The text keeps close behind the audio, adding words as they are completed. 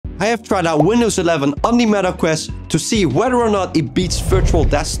I have tried out Windows 11 on the Meta Quest to see whether or not it beats Virtual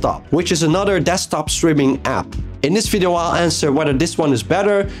Desktop, which is another desktop streaming app. In this video, I'll answer whether this one is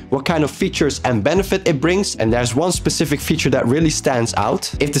better, what kind of features and benefit it brings, and there's one specific feature that really stands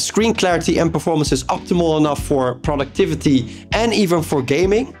out. If the screen clarity and performance is optimal enough for productivity and even for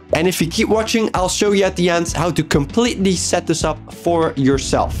gaming. And if you keep watching, I'll show you at the end how to completely set this up for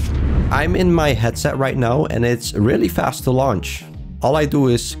yourself. I'm in my headset right now and it's really fast to launch. All I do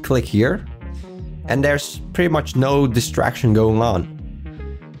is click here and there's pretty much no distraction going on.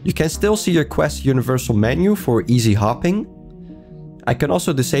 You can still see your Quest universal menu for easy hopping. I can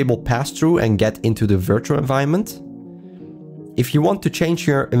also disable pass-through and get into the virtual environment. If you want to change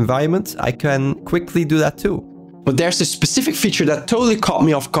your environment, I can quickly do that too. But there's a specific feature that totally caught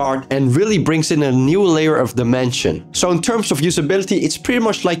me off guard and really brings in a new layer of dimension. So in terms of usability, it's pretty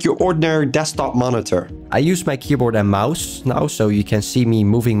much like your ordinary desktop monitor. I use my keyboard and mouse now, so you can see me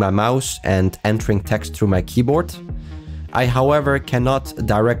moving my mouse and entering text through my keyboard. I, however, cannot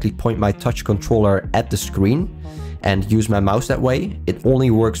directly point my touch controller at the screen and use my mouse that way. It only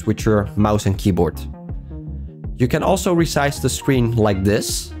works with your mouse and keyboard. You can also resize the screen like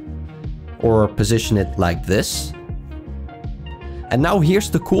this, or position it like this. And now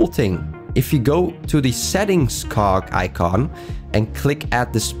here's the cool thing. If you go to the settings cog icon and click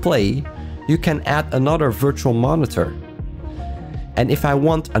add display, you can add another virtual monitor. And if I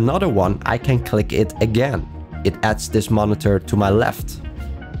want another one, I can click it again. It adds this monitor to my left.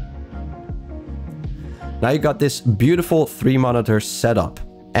 Now you got this beautiful 3 monitors setup.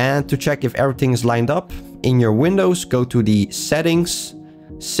 And to check if everything is lined up, in your Windows, go to the settings,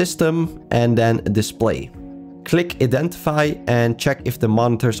 system, and then display. Click identify and check if the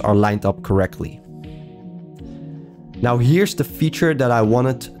monitors are lined up correctly. Now here's the feature that I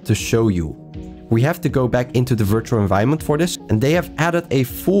wanted to show you. We have to go back into the virtual environment for this, and they have added a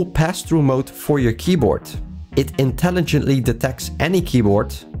full pass-through mode for your keyboard. It intelligently detects any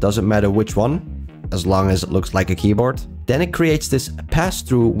keyboard, doesn't matter which one, as long as it looks like a keyboard. Then it creates this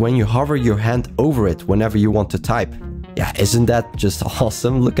pass-through when you hover your hand over it whenever you want to type. Yeah, isn't that just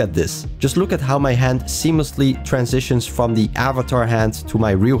awesome? Look at this. Just look at how my hand seamlessly transitions from the avatar hand to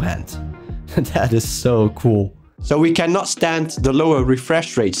my real hand. That is so cool. So we cannot stand the lower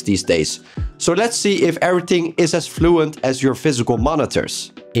refresh rates these days. So let's see if everything is as fluent as your physical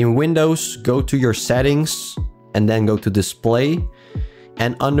monitors. In Windows, go to your settings and then go to display.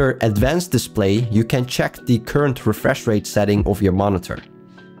 And under advanced display, you can check the current refresh rate setting of your monitor.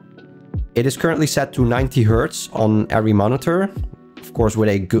 It is currently set to 90 Hz on every monitor. Of course, with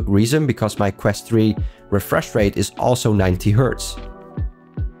a good reason, because my Quest 3 refresh rate is also 90 Hz.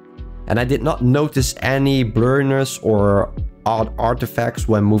 And I did not notice any blurriness or odd artifacts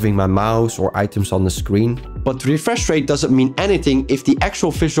when moving my mouse or items on the screen. But the refresh rate doesn't mean anything if the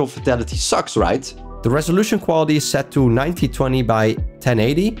actual visual fidelity sucks, right? The resolution quality is set to 1920 by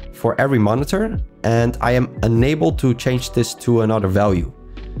 1080 for every monitor, and I am unable to change this to another value.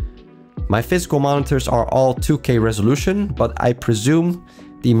 My physical monitors are all 2K resolution, but I presume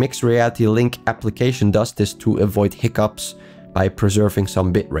the Mixed Reality Link application does this to avoid hiccups by preserving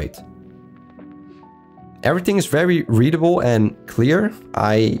some bitrate. Everything is very readable and clear.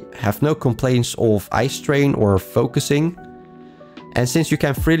 I have no complaints of eye strain or focusing. And since you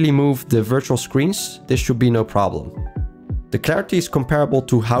can freely move the virtual screens, this should be no problem. The clarity is comparable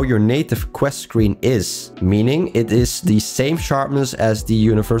to how your native Quest screen is, meaning it is the same sharpness as the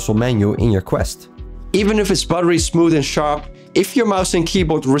universal menu in your Quest. Even if it's buttery smooth and sharp, if your mouse and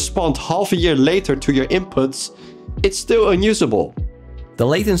keyboard respond half a year later to your inputs, it's still unusable. The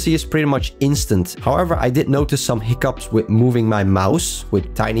latency is pretty much instant. However, I did notice some hiccups with moving my mouse,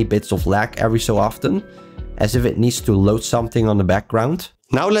 with tiny bits of lag every so often, as if it needs to load something on the background.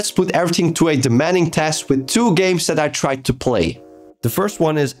 Now let's put everything to a demanding test with 2 games that I tried to play. The first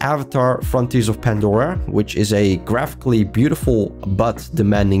one is Avatar: Frontiers of Pandora, which is a graphically beautiful but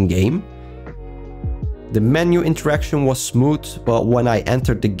demanding game. The menu interaction was smooth, but when I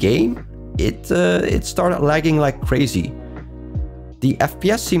entered the game, it started lagging like crazy. The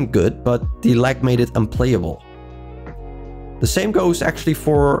FPS seemed good, but the lag made it unplayable. The same goes actually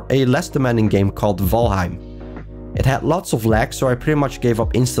for a less demanding game called Valheim. It had lots of lag, so I pretty much gave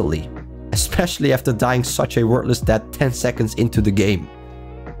up instantly, especially after dying such a wordless death 10 seconds into the game.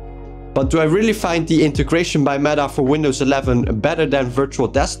 But do I really find the integration by Meta for Windows 11 better than Virtual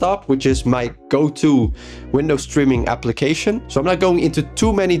Desktop, which is my go-to Windows streaming application? So I'm not going into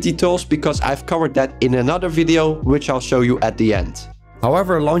too many details because I've covered that in another video, which I'll show you at the end.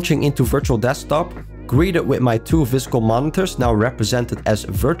 However, launching into Virtual Desktop, greeted with my 2 physical monitors now represented as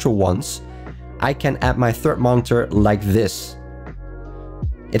virtual ones, I can add my third monitor like this.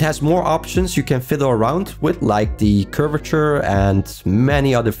 It has more options you can fiddle around with, like the curvature and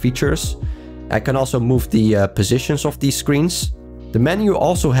many other features. I can also move the positions of these screens. The menu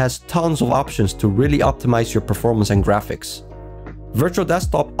also has tons of options to really optimize your performance and graphics. Virtual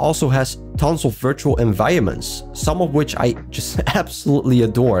Desktop also has tons of virtual environments, some of which I just absolutely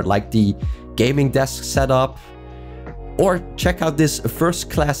adore, like the gaming desk setup. Or check out this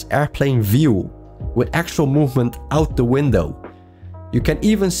first-class airplane view with actual movement out the window. You can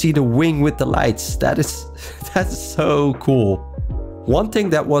even see the wing with the lights. That's so cool. One thing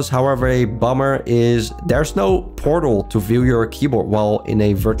that was, however, a bummer is there's no portal to view your keyboard while in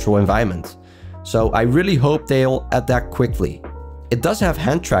a virtual environment. So I really hope they'll add that quickly. It does have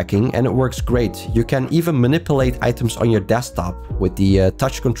hand tracking and it works great. You can even manipulate items on your desktop with the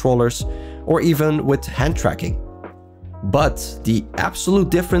touch controllers or even with hand tracking. But the absolute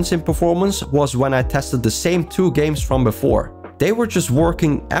difference in performance was when I tested the same two games from before. They were just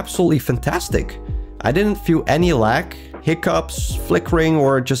working absolutely fantastic. I didn't feel any lag, hiccups, flickering,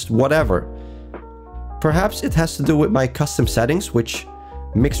 or just whatever. Perhaps it has to do with my custom settings, which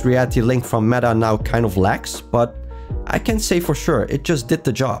Mixed Reality Link from Meta now kind of lacks, but I can say for sure it just did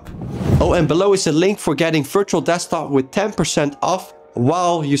the job. Oh, and below is a link for getting Virtual Desktop with 10% off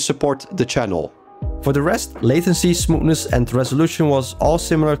while you support the channel. For the rest, latency, smoothness and resolution was all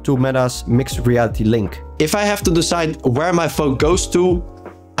similar to Meta's Mixed Reality Link. If I have to decide where my vote goes to,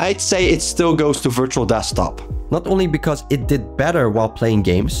 I'd say it still goes to Virtual Desktop. Not only because it did better while playing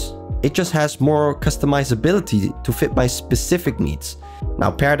games, it just has more customizability to fit my specific needs.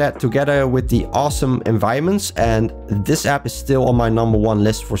 Now pair that together with the awesome environments and this app is still on my #1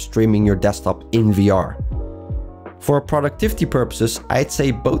 list for streaming your desktop in VR. For productivity purposes, I'd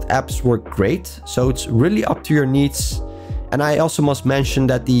say both apps work great, so it's really up to your needs. And I also must mention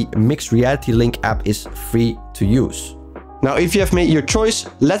that the Mixed Reality Link app is free to use. Now, if you have made your choice,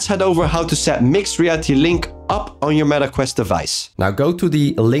 let's head over how to set Mixed Reality Link up on your Meta Quest device. Now go to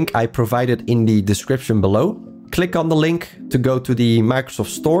the link I provided in the description below. Click on the link to go to the Microsoft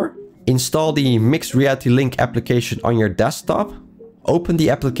Store. Install the Mixed Reality Link application on your desktop. Open the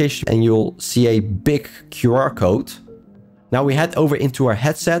application and you'll see a big QR code. Now we head over into our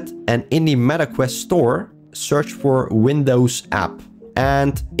headset and in the Meta Quest Store, search for Windows app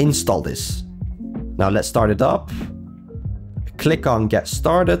and install this. Now let's start it up. Click on Get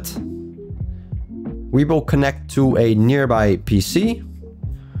Started. We will connect to a nearby PC.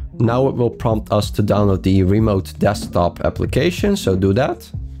 Now it will prompt us to download the remote desktop application, so do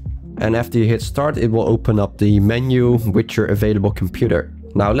that. And after you hit start, it will open up the menu with your available computer.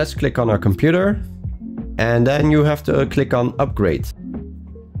 Now let's click on our computer and then you have to click on upgrade.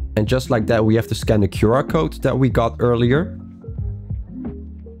 And just like that, we have to scan the QR code that we got earlier.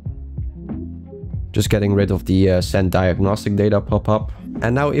 Just getting rid of the send diagnostic data pop-up.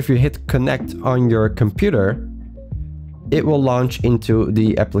 And now if you hit connect on your computer, it will launch into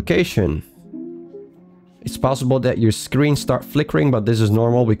the application. It's possible that your screen starts flickering, but this is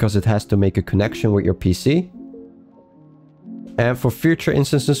normal because it has to make a connection with your PC. And for future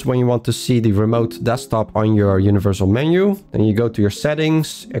instances, when you want to see the remote desktop on your universal menu, then you go to your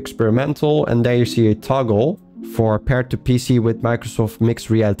settings, experimental, and there you see a toggle for paired to PC with Microsoft Mixed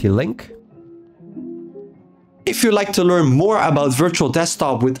Reality Link. If you'd like to learn more about Virtual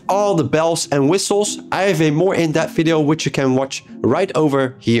Desktop with all the bells and whistles, I have a more in-depth video which you can watch right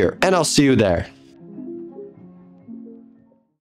over here. And I'll see you there.